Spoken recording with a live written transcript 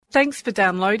Thanks for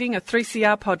downloading a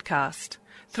 3CR podcast.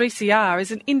 3CR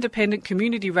is an independent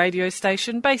community radio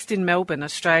station based in Melbourne,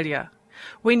 Australia.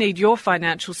 We need your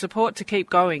financial support to keep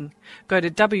going. Go to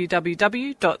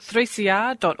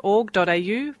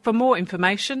www.3cr.org.au for more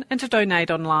information and to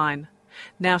donate online.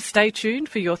 Now stay tuned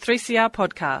for your 3CR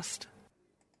podcast.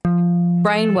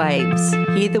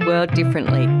 Brainwaves, hear the world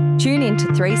differently. Tune in to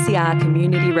 3CR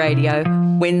Community Radio,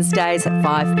 Wednesdays at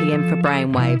 5pm for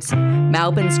Brainwaves,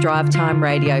 Melbourne's drive time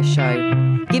radio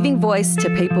show, giving voice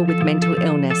to people with mental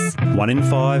illness. 1 in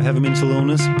 5 have a mental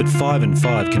illness, but 5 in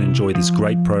 5 can enjoy this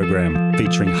great program,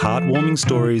 featuring heartwarming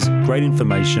stories, great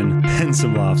information and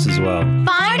some laughs as well.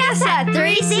 Find us at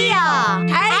 3CR,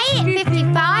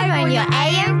 855 on your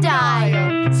AM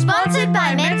dial. Sponsored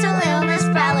by Mental Illness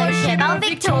Fellowship of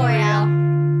Victoria.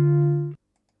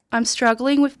 I'm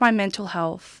struggling with my mental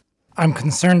health. I'm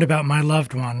concerned about my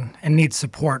loved one and need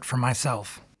support for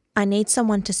myself. I need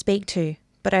someone to speak to,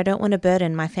 but I don't want to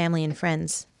burden my family and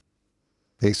friends.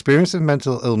 The experience of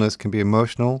mental illness can be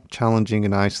emotional, challenging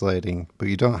and isolating, but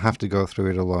you don't have to go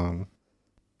through it alone.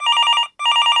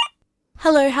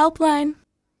 Hello, Helpline.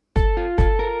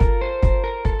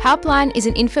 Helpline is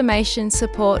an information,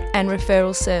 support and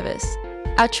referral service.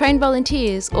 Our trained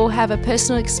volunteers all have a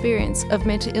personal experience of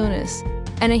mental illness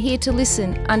and are here to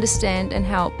listen, understand and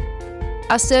help.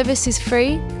 Our service is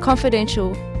free,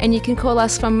 confidential, and you can call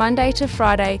us from Monday to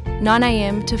Friday,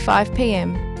 9am to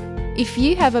 5pm. If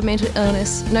you have a mental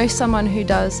illness, know someone who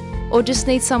does, or just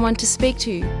need someone to speak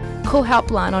to, call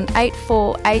Helpline on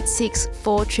 8486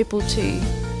 4222.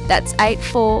 That's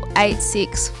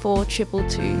 8486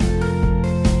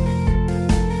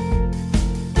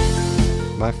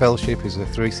 4222. My fellowship is a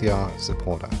 3CR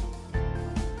supporter.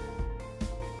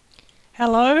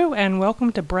 Hello and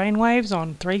welcome to Brainwaves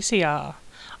on 3CR.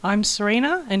 I'm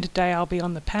Serena and today I'll be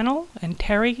on the panel and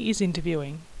Terry is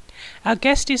interviewing. Our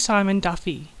guest is Simon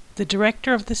Duffy, the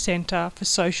Director of the Centre for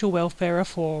Social Welfare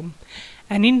Reform,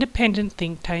 an independent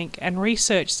think tank and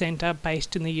research centre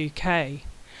based in the UK.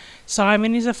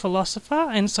 Simon is a philosopher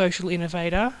and social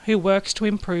innovator who works to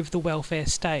improve the welfare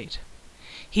state.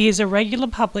 He is a regular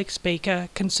public speaker,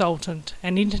 consultant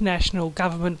and international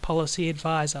government policy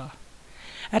advisor.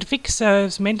 At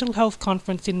VicServe's Mental Health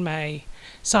Conference in May,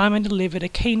 Simon delivered a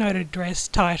keynote address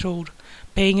titled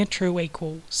Being a True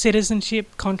Equal,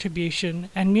 Citizenship, Contribution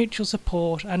and Mutual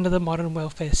Support under the Modern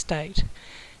Welfare State.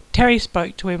 Terry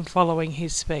spoke to him following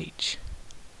his speech.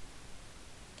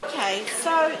 Okay,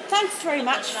 so thanks very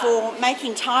much for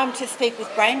making time to speak with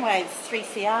Brainwaves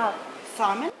 3CR,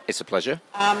 Simon. It's a pleasure.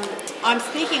 I'm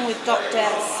speaking with Dr.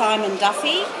 Simon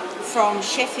Duffy from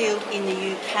Sheffield in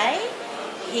the UK.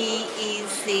 He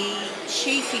is the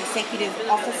Chief Executive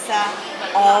Officer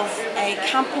of a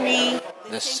company...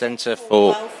 The Centre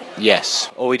for... Yes.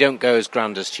 Or we don't go as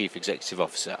grand as Chief Executive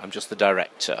Officer. I'm just the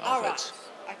Director of it.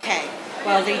 Okay.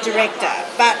 Well, the Director.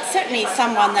 But certainly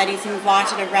someone that is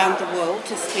invited around the world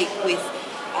to speak with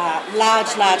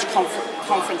large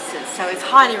conferences. So is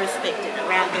highly respected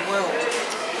around the world.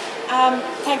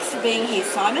 Thanks for being here,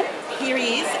 Simon. Here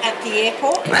he is at the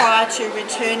airport prior to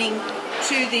returning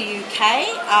to the UK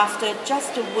after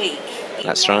just a week.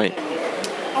 That's right.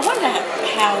 I wonder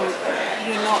how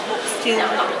you're not still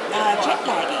jet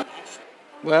lagging.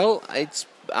 Well, it's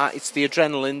the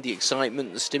adrenaline, the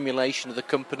excitement, the stimulation of the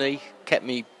company kept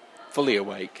me fully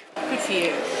awake. Good for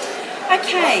you.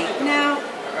 Okay, now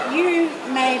you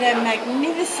made a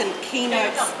magnificent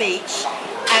keynote speech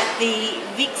at the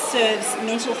VicServe's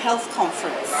Mental Health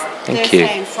Conference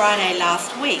Thursday and Friday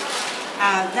last week.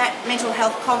 That mental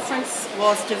health conference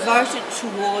was devoted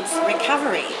towards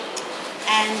recovery,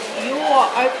 and your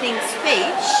opening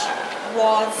speech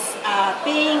was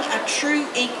being a true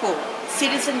equal,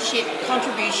 citizenship,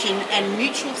 contribution and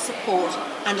mutual support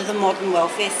under the modern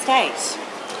welfare state.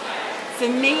 For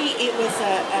me, it was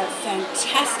a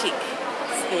fantastic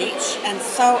speech and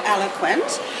so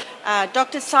eloquent.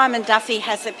 Dr. Simon Duffy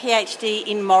has a PhD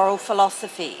in moral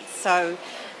philosophy, so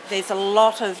there's a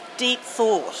lot of deep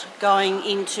thought going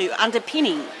into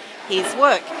underpinning his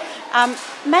work.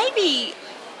 Maybe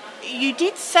you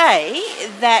did say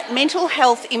that mental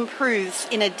health improves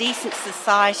in a decent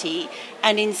society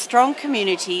and in strong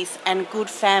communities and good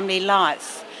family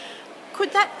life.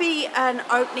 Could that be an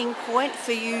opening point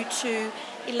for you to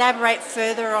elaborate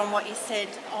further on what you said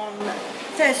on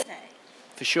Thursday?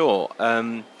 For sure.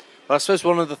 Well, I suppose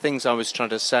one of the things I was trying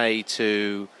to say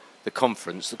to the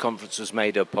conference was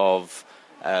made up of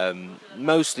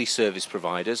mostly service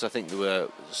providers. I think there were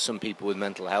some people with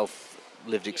mental health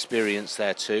lived experience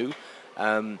there too.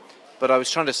 But I was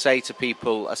trying to say to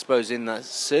people, I suppose in the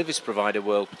service provider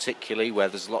world particularly, where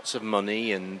there's lots of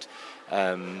money and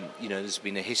There's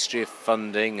been a history of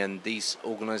funding, and these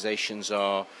organisations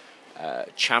are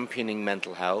championing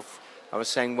mental health. I was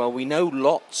saying, well, we know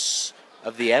lots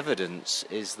of the evidence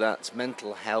is that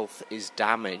mental health is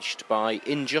damaged by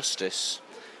injustice,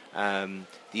 the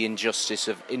injustice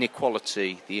of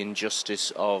inequality, the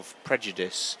injustice of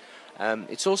prejudice.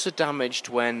 It's also damaged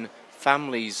when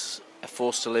families are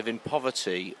forced to live in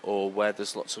poverty or where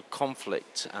there's lots of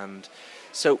conflict. And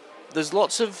so there's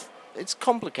it's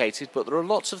complicated, but there are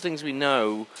lots of things we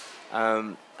know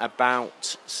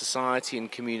about society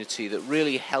and community that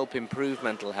really help improve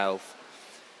mental health.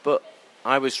 But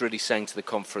I was really saying to the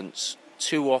conference,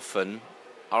 too often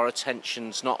our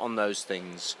attention's not on those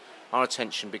things. Our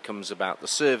attention becomes about the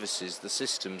services, the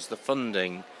systems, the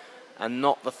funding, and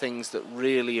not the things that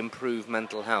really improve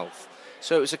mental health.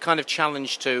 So it was a kind of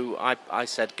challenge to, I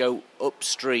said, go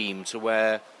upstream to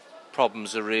where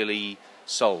problems are really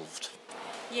solved.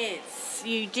 Yes,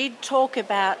 you did talk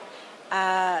about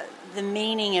the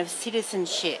meaning of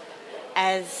citizenship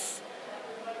as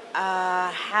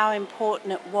how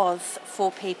important it was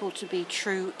for people to be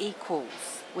true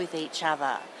equals with each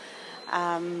other.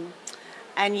 And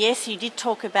yes, you did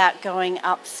talk about going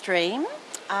upstream.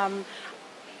 I'm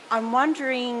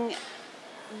wondering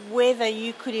whether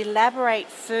you could elaborate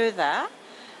further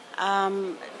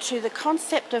to the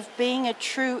concept of being a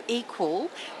true equal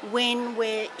when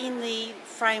we're in the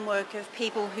framework of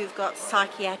people who've got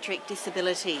psychiatric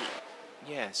disability.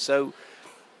 Yeah, so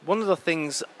one of the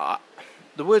things,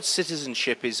 the word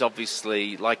citizenship is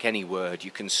obviously like any word,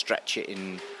 you can stretch it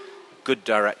in good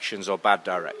directions or bad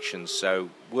directions,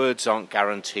 so words aren't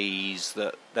guarantees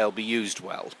that they'll be used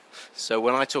well. So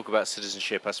when I talk about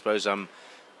citizenship, I suppose I'm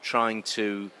trying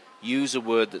to use a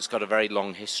word that's got a very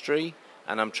long history,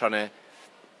 and I'm trying to,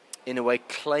 in a way,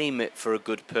 claim it for a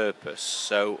good purpose.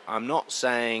 So I'm not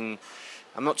talking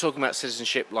about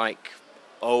citizenship like,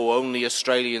 only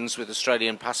Australians with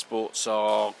Australian passports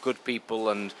are good people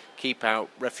and keep out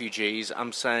refugees.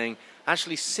 I'm saying,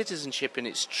 actually, citizenship in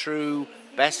its true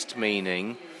best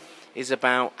meaning is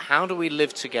about how do we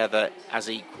live together as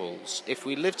equals. If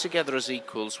we live together as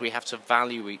equals, we have to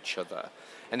value each other.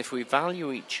 And if we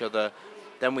value each other,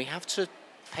 then we have to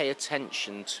pay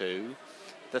attention to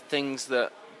the things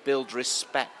that build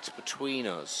respect between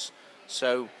us.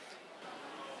 So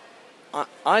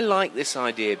I like this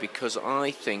idea because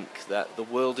I think that the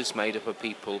world is made up of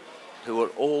people who are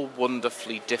all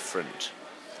wonderfully different,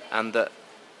 and that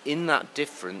in that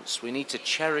difference we need to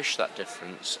cherish that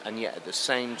difference, and yet at the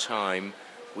same time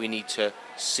we need to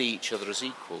see each other as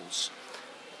equals.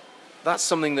 That's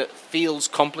something that feels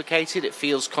complicated, it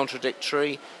feels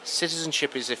contradictory.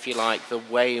 Citizenship is, if you like, the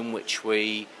way in which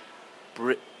we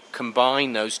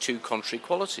combine those two contrary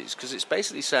qualities, because it's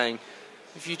basically saying,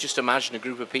 if you just imagine a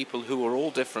group of people who are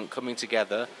all different coming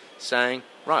together saying,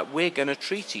 right, we're going to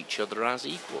treat each other as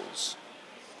equals.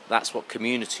 That's what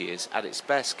community is. At its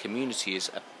best, community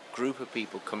is a group of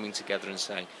people coming together and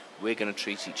saying, we're going to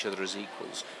treat each other as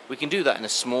equals. We can do that in a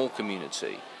small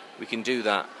community. We can do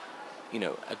that,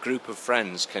 a group of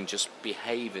friends can just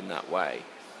behave in that way.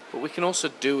 But we can also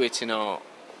do it in our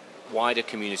wider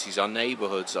communities, our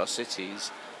neighbourhoods, our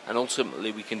cities, and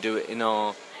ultimately we can do it in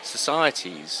our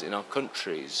societies, in our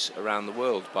countries around the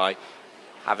world by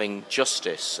having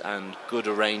justice and good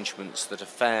arrangements that are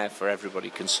fair for everybody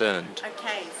concerned.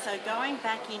 Okay, so going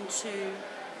back into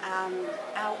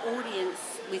our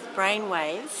audience with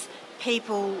Brainwaves,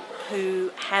 people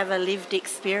who have a lived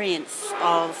experience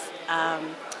of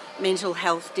mental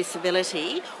health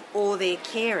disability or their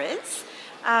carers,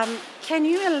 can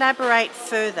you elaborate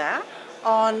further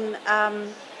on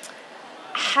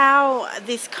how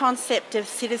this concept of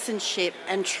citizenship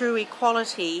and true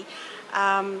equality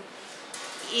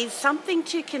is something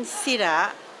to consider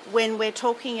when we're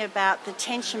talking about the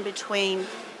tension between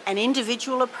an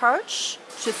individual approach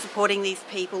to supporting these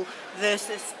people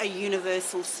versus a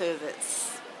universal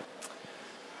service?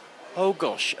 Oh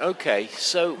gosh, okay,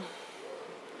 so,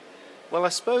 well, I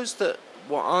suppose that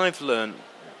what I've learned,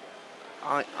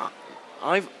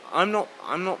 I'm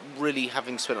not really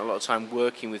having spent a lot of time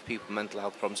working with people with mental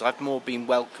health problems. I've more been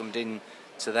welcomed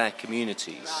into their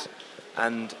communities.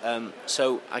 And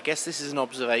so I guess this is an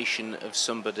observation of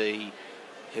somebody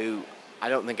who I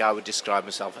don't think I would describe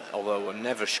myself, although I'm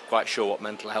never quite sure what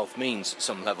mental health means at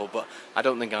some level, but I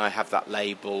don't think I have that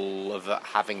label of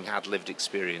having had lived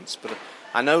experience. But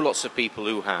I know lots of people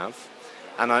who have,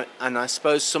 and I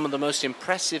suppose some of the most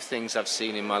impressive things I've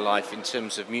seen in my life in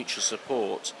terms of mutual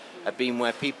support have been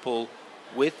where people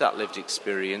with that lived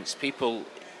experience, people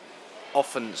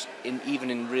often even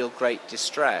in real great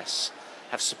distress,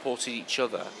 have supported each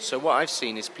other. So what I've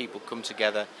seen is people come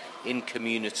together in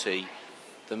community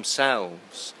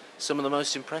themselves. Some of the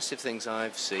most impressive things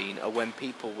I've seen are when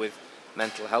people with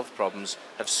mental health problems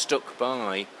have stuck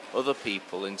by other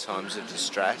people in times of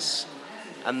distress,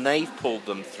 and they've pulled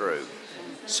them through.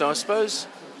 So I suppose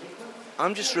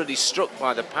I'm just really struck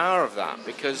by the power of that,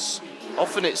 because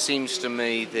often it seems to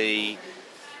me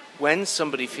when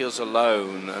somebody feels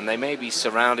alone, and they may be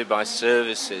surrounded by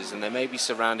services, and they may be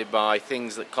surrounded by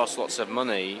things that cost lots of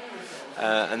money,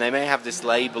 and they may have this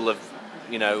label of,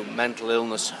 mental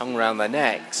illness hung around their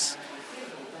necks,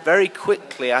 very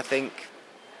quickly I think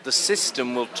the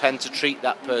system will tend to treat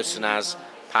that person as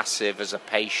passive, as a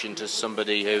patient, as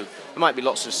somebody who, there might be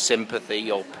lots of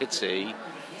sympathy or pity,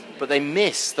 but they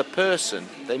miss the person,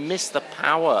 they miss the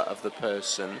power of the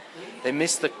person, they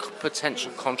miss the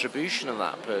potential contribution of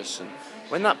that person.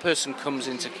 When that person comes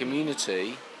into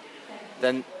community,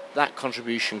 then that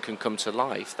contribution can come to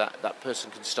life, that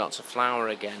person can start to flower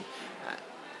again,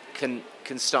 can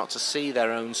start to see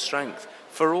their own strength.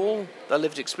 For all their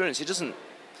lived experience, it doesn't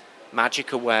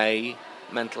magic away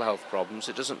mental health problems,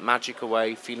 it doesn't magic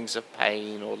away feelings of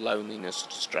pain or loneliness or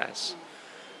distress.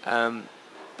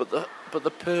 But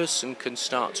the person can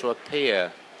start to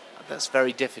appear. That's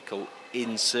very difficult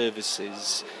in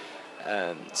services.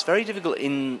 It's very difficult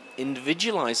in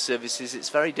individualised services. It's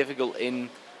very difficult in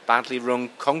badly run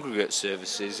congregate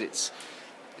services.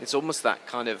 It's almost that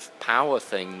kind of power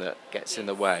thing that gets in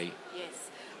the way. Yes,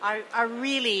 I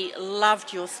really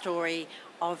loved your story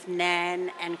of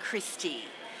Nan and Christy,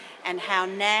 and how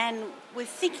Nan was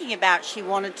thinking about she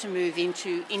wanted to move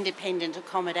into independent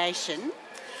accommodation.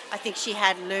 I think she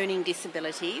had learning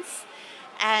disabilities,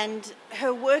 and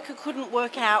her worker couldn't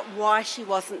work out why she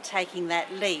wasn't taking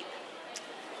that leap.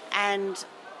 And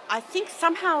I think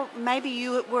somehow maybe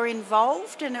you were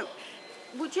involved, and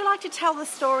would you like to tell the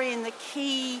story and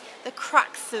the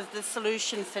crux of the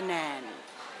solution for Nan?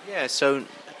 Yeah, so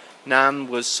Nan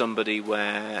was somebody with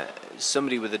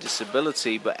a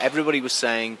disability, but everybody was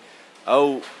saying,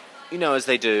 as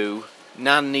they do,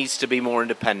 Nan needs to be more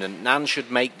independent. Nan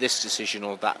should make this decision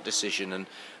or that decision. And,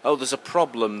 there's a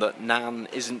problem that Nan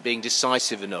isn't being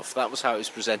decisive enough. That was how it was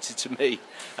presented to me.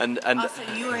 And so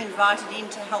you were invited in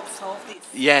to help solve this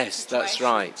Yes,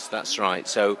 situation. That's right.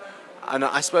 So, and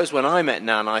I suppose when I met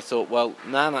Nan, I thought, well,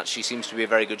 Nan actually seems to be a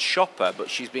very good shopper, but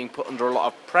she's being put under a lot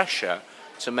of pressure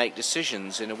to make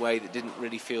decisions in a way that didn't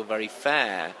really feel very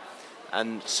fair.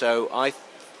 And so I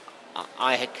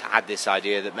had this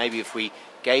idea that maybe if we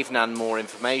gave Nan more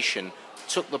information,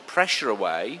 took the pressure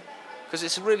away, because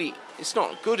it's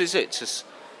not good, is it?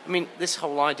 This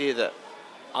whole idea that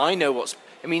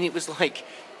it was like,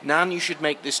 Nan, you should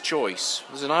make this choice.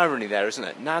 There's an irony there, isn't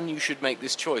it? Nan, you should make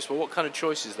this choice. Well, what kind of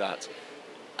choice is that?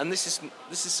 And this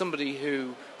is somebody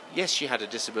who, yes, she had a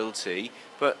disability,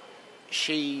 but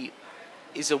she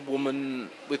is a woman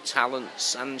with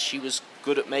talents, and she was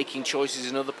good at making choices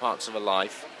in other parts of her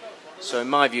life. So in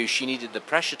my view, she needed the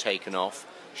pressure taken off.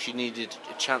 She needed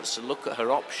a chance to look at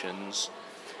her options.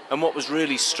 And what was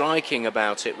really striking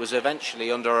about it was eventually,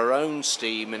 under her own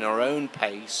steam, in her own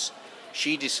pace,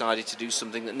 she decided to do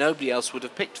something that nobody else would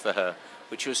have picked for her,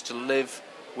 which was to live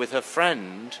with her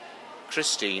friend,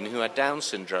 Christine, who had Down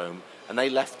syndrome, and they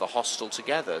left the hostel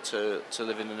together to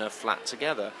live in a flat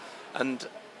together. And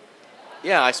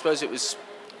yeah, I suppose it was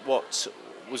what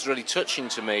was really touching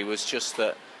to me was just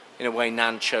that, in a way,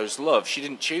 Nan chose love. She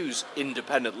didn't choose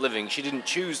independent living. She didn't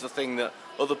choose the thing that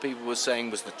other people were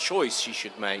saying was the choice she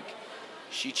should make.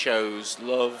 She chose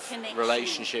love,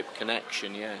 relationship,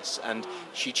 connection, yes. And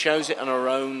she chose it on her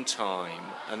own time.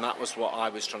 And that was what I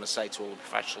was trying to say to all the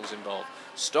professionals involved.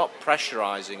 Stop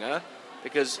pressurising her,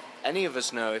 because any of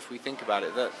us know, if we think about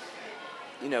it, that,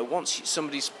 once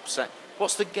somebody's saying,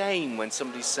 what's the gain when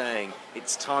somebody's saying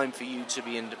it's time for you to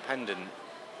be independent?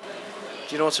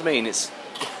 Do you know what I mean?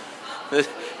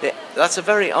 That's a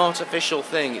very artificial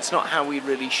thing. It's not how we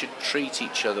really should treat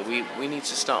each other. We need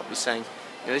to start by saying,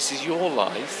 this is your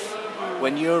life.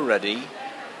 When you're ready,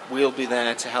 we'll be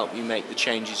there to help you make the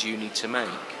changes you need to make.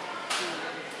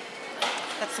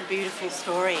 That's a beautiful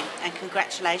story, and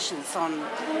congratulations on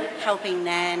helping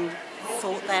Nan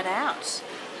sort that out.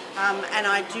 And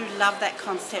I do love that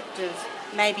concept of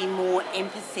maybe more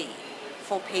empathy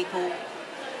for people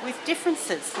with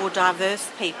differences, for diverse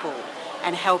people,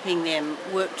 and helping them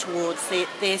work towards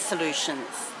their solutions.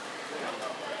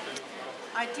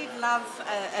 I did love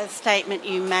a statement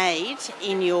you made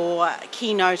in your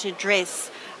keynote address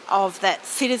of that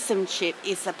citizenship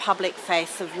is the public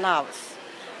face of love.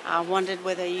 I wondered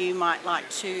whether you might like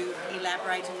to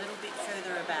elaborate a little bit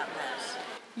further about that.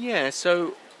 Yeah,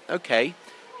 so, okay.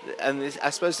 And I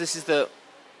suppose this is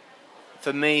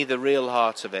for me, the real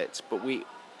heart of it. But we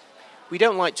we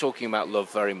don't like talking about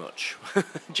love very much.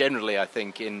 Generally, I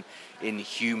think in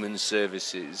human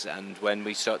services, and when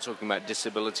we start talking about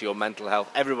disability or mental health,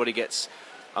 everybody gets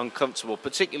uncomfortable,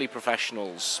 particularly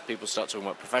professionals. People start talking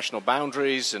about professional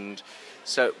boundaries, and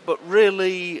so. But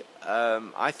really,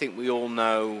 I think we all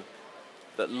know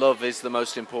that love is the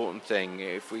most important thing.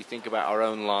 If we think about our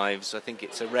own lives, I think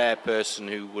it's a rare person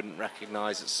who wouldn't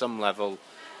recognise at some level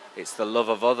it's the love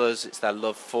of others, it's their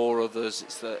love for others,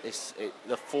 it's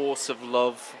the force of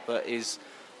love that is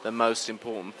the most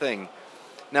important thing.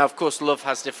 Now, of course, love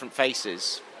has different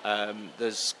faces.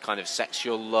 There's kind of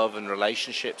sexual love and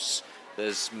relationships,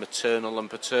 there's maternal and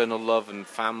paternal love and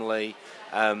family,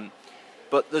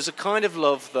 but there's a kind of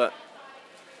love that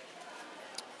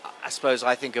I suppose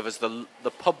I think of as the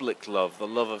public love, the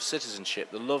love of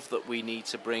citizenship, the love that we need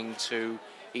to bring to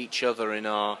each other in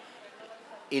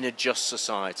a just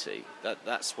society.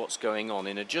 That's what's going on.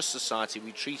 In a just society,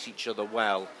 we treat each other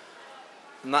well,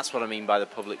 and that's what I mean by the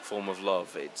public form of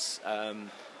love. It's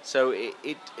so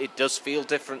it does feel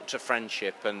different to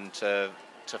friendship and to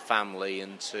family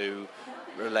and to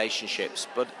relationships,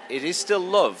 but it is still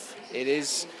love. It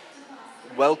is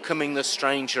welcoming the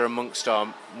stranger amongst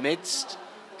our midst,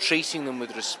 treating them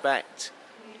with respect,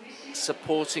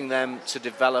 supporting them to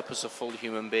develop as a full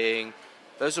human being.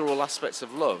 Those are all aspects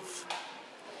of love.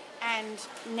 And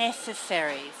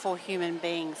necessary for human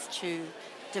beings to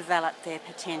develop their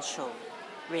potential,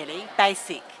 really.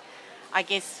 Basic. I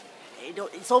guess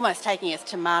it's almost taking us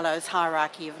to Maslow's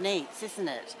hierarchy of needs, isn't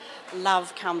it?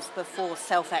 Love comes before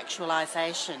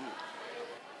self-actualisation.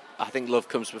 I think love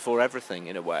comes before everything,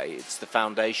 in a way. It's the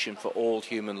foundation for all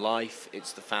human life.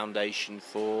 It's the foundation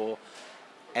for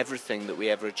everything that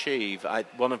we ever achieve.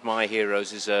 One of my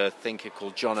heroes is a thinker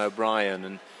called John O'Brien,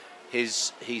 and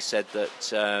he said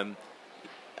that,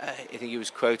 I think he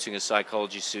was quoting a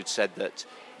psychologist who'd said that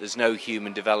there's no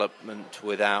human development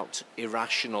without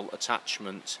irrational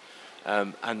attachment,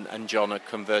 and John had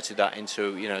converted that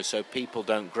into, so people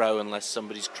don't grow unless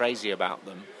somebody's crazy about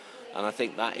them. And I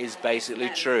think that is basically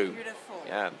true. Beautiful.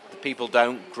 Yeah, the people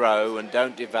don't grow and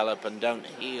don't develop and don't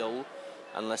heal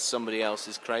unless somebody else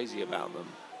is crazy about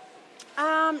them.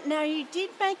 Now, you did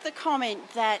make the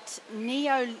comment that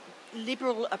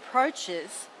neoliberal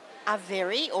approaches are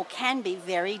can be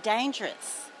very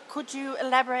dangerous. Could you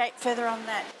elaborate further on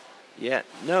that? Yeah,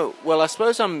 no. Well, I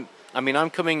suppose I'm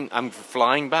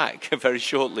flying back very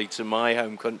shortly to my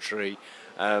home country,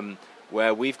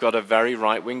 where we've got a very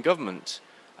right-wing government.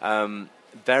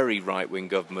 Very right-wing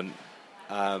government.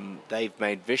 They've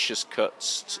made vicious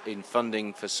cuts in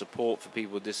funding for support for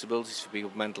people with disabilities, for people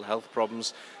with mental health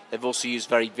problems. They've also used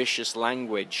very vicious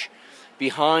language.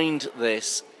 Behind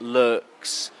this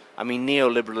lurks,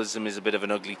 neoliberalism is a bit of an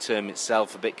ugly term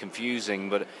itself, a bit confusing,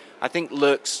 but I think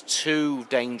lurks two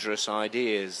dangerous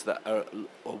ideas that are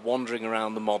wandering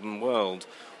around the modern world.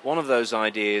 One of those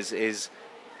ideas is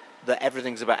that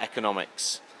everything's about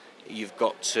economics.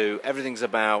 Everything's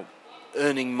about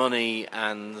earning money,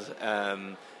 and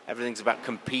everything's about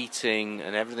competing,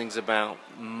 and everything's about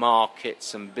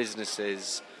markets and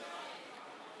businesses.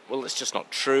 Well, it's just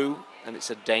not true, and it's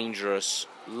a dangerous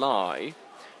lie.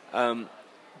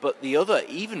 But the other,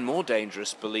 even more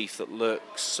dangerous belief that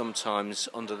lurks sometimes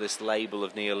under this label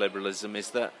of neoliberalism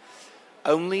is that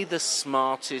only the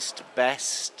smartest,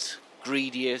 best,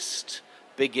 greediest,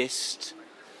 biggest,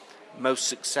 most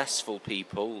successful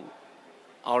people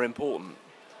are important,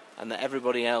 and that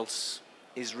everybody else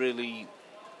is really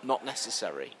not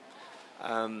necessary.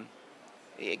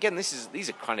 Again, these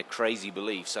are kind of crazy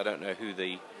beliefs. I don't know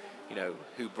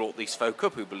who brought these folk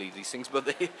up who believe these things,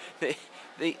 but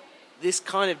this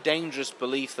kind of dangerous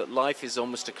belief that life is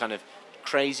almost a kind of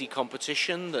crazy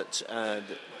competition, that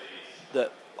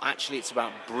actually it's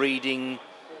about breeding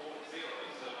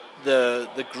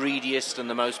the greediest and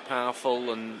the most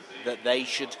powerful, and that they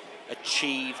should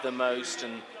achieve the most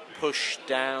and push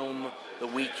down the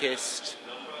weakest.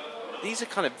 These are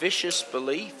kind of vicious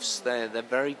beliefs. They're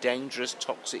very dangerous,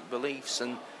 toxic beliefs,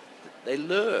 and they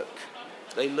lurk.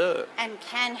 And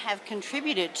can have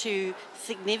contributed to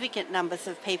significant numbers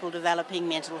of people developing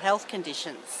mental health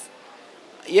conditions.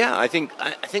 Yeah, I think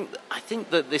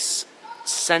that this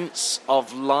sense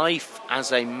of life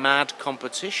as a mad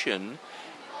competition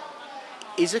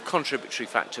is a contributory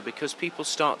factor, because people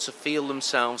start to feel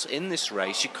themselves in this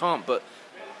race. You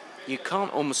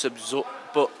can't almost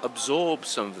absorb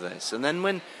some of this, and then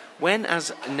when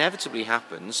as inevitably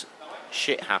happens,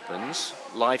 shit happens,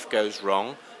 life goes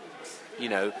wrong.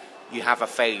 You have a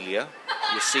failure,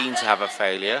 you're seen to have a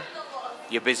failure,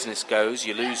 your business goes,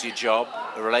 you lose your job,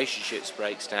 a relationship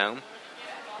breaks down.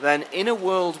 then in a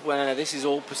world where this is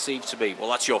all perceived to be, well,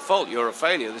 that's your fault, you're a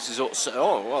failure, this is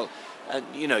all, and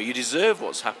you deserve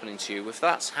what's happening to you, if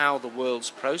that's how the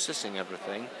world's processing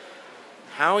everything,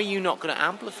 how are you not going to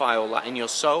amplify all that in your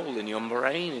soul, in your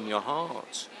brain, in your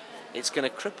heart? It's going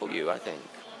to cripple you, I think.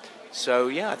 So,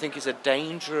 I think it's a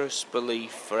dangerous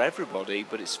belief for everybody,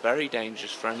 but it's very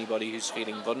dangerous for anybody who's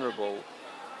feeling vulnerable,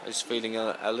 who's feeling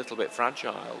a little bit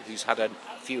fragile, who's had a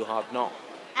few hard knocks.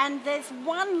 And there's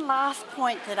one last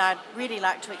point that I'd really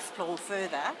like to explore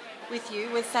further with you,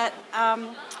 was that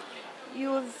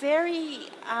you were very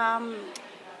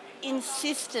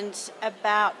insistent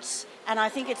about, and I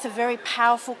think it's a very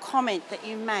powerful comment that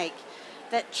you make,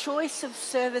 that choice of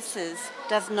services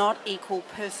does not equal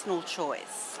personal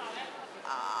choice.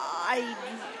 I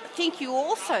think you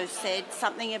also said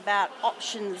something about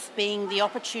options being the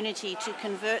opportunity to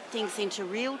convert things into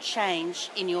real change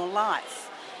in your life.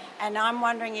 And I'm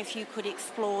wondering if you could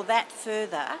explore that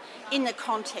further in the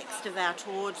context of our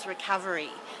Towards Recovery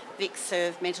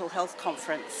VicServe Mental Health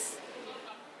Conference.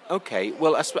 Okay,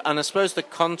 well, I suppose the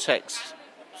context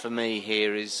for me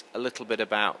here is a little bit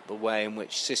about the way in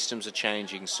which systems are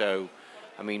changing. So,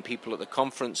 people at the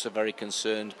conference are very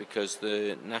concerned because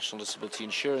the National Disability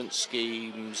Insurance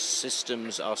Scheme's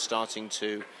systems are starting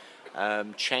to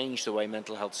change the way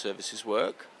mental health services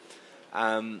work.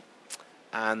 And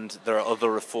there are other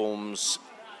reforms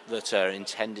that are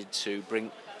intended to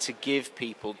give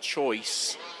people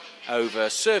choice over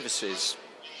services.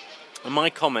 And my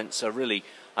comments are really,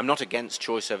 I'm not against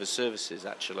choice over services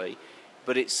actually,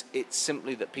 but it's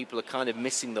simply that people are kind of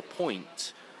missing the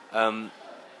point.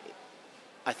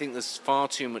 I think there's far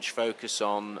too much focus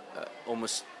on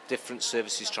almost different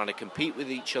services trying to compete with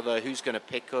each other. Who's going to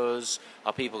pick us?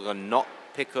 Are people going to not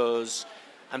pick us?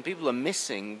 And people are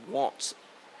missing what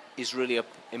is really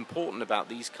important about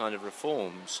these kind of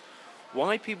reforms.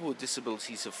 Why people with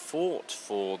disabilities have fought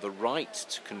for the right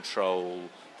to control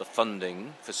the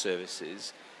funding for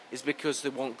services is because they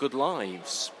want good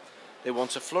lives. They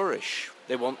want to flourish.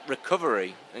 They want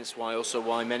recovery. And it's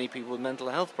why many people with mental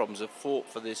health problems have fought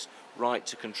for this right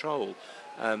to control.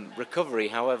 Recovery,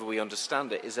 however we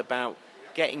understand it, is about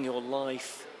getting your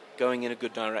life going in a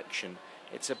good direction.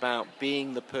 It's about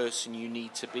being the person you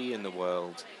need to be in the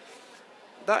world.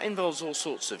 That involves all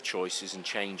sorts of choices and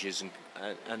changes,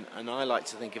 and I like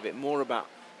to think of it more about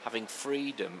having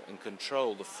freedom and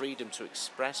control, the freedom to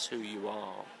express who you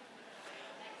are.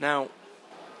 Now,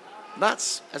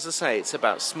 that's, as I say, it's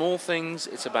about small things,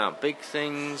 it's about big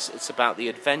things, it's about the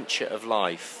adventure of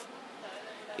life.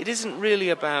 It isn't really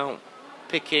about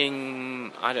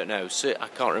picking, I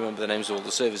can't remember the names of all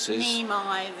the services.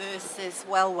 Nemai versus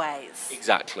Wellways.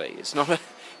 Exactly.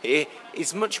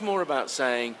 It's much more about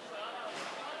saying,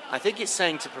 I think it's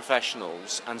saying to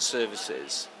professionals and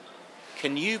services,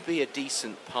 can you be a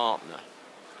decent partner?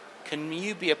 Can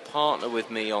you be a partner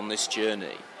with me on this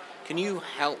journey? Can you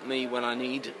help me when I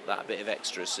need that bit of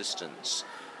extra assistance?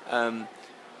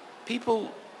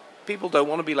 People don't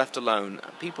want to be left alone.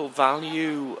 People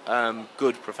value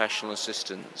good professional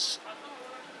assistance,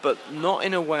 but not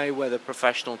in a way where the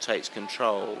professional takes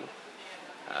control.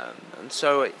 And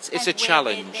so it's a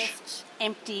challenge. They're left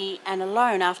empty and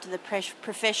alone after the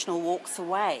professional walks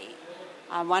away.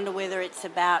 I wonder whether it's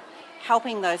about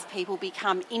helping those people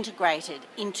become integrated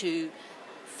into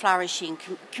flourishing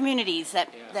communities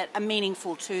that are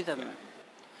meaningful to them.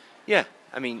 Yeah,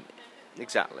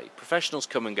 exactly. Professionals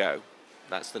come and go.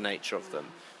 That's the nature of them.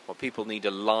 What people need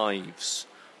are lives,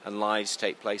 and lives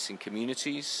take place in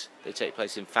communities, they take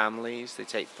place in families, they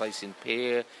take place in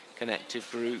peer connective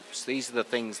groups. These are the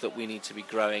things that we need to be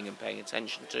growing and paying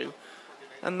attention to.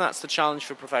 And that's the challenge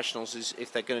for professionals, is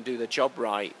if they're going to do their job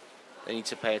right, they need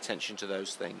to pay attention to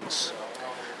those things.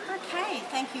 Okay,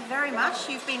 thank you very much.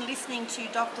 You've been listening to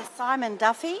Dr. Simon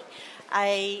Duffy,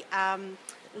 a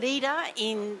leader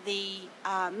in the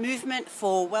movement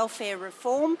for welfare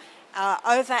reform,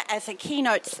 over as a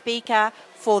keynote speaker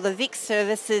for the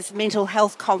VicServe Mental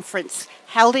Health Conference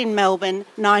held in Melbourne,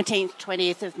 19th,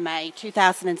 20th of May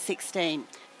 2016.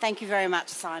 Thank you very much,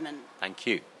 Simon. Thank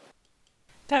you.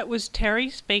 That was Terry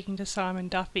speaking to Simon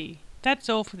Duffy. That's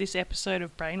all for this episode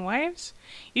of Brainwaves.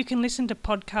 You can listen to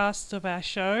podcasts of our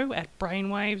show at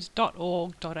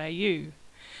brainwaves.org.au.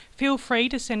 Feel free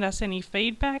to send us any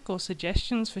feedback or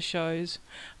suggestions for shows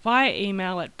via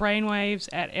email at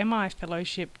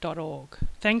brainwaves@mifellowship.org.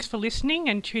 Thanks for listening,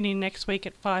 and tune in next week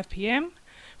at 5 p.m.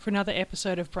 for another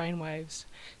episode of Brainwaves.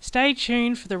 Stay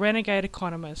tuned for The Renegade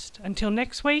Economist. Until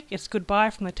next week, it's goodbye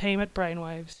from the team at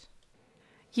Brainwaves.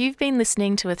 You've been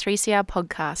listening to a 3CR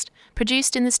podcast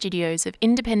produced in the studios of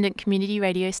independent community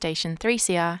radio station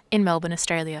 3CR in Melbourne,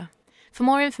 Australia. For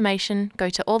more information, go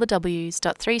to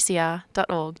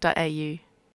allthews.3cr.org.au.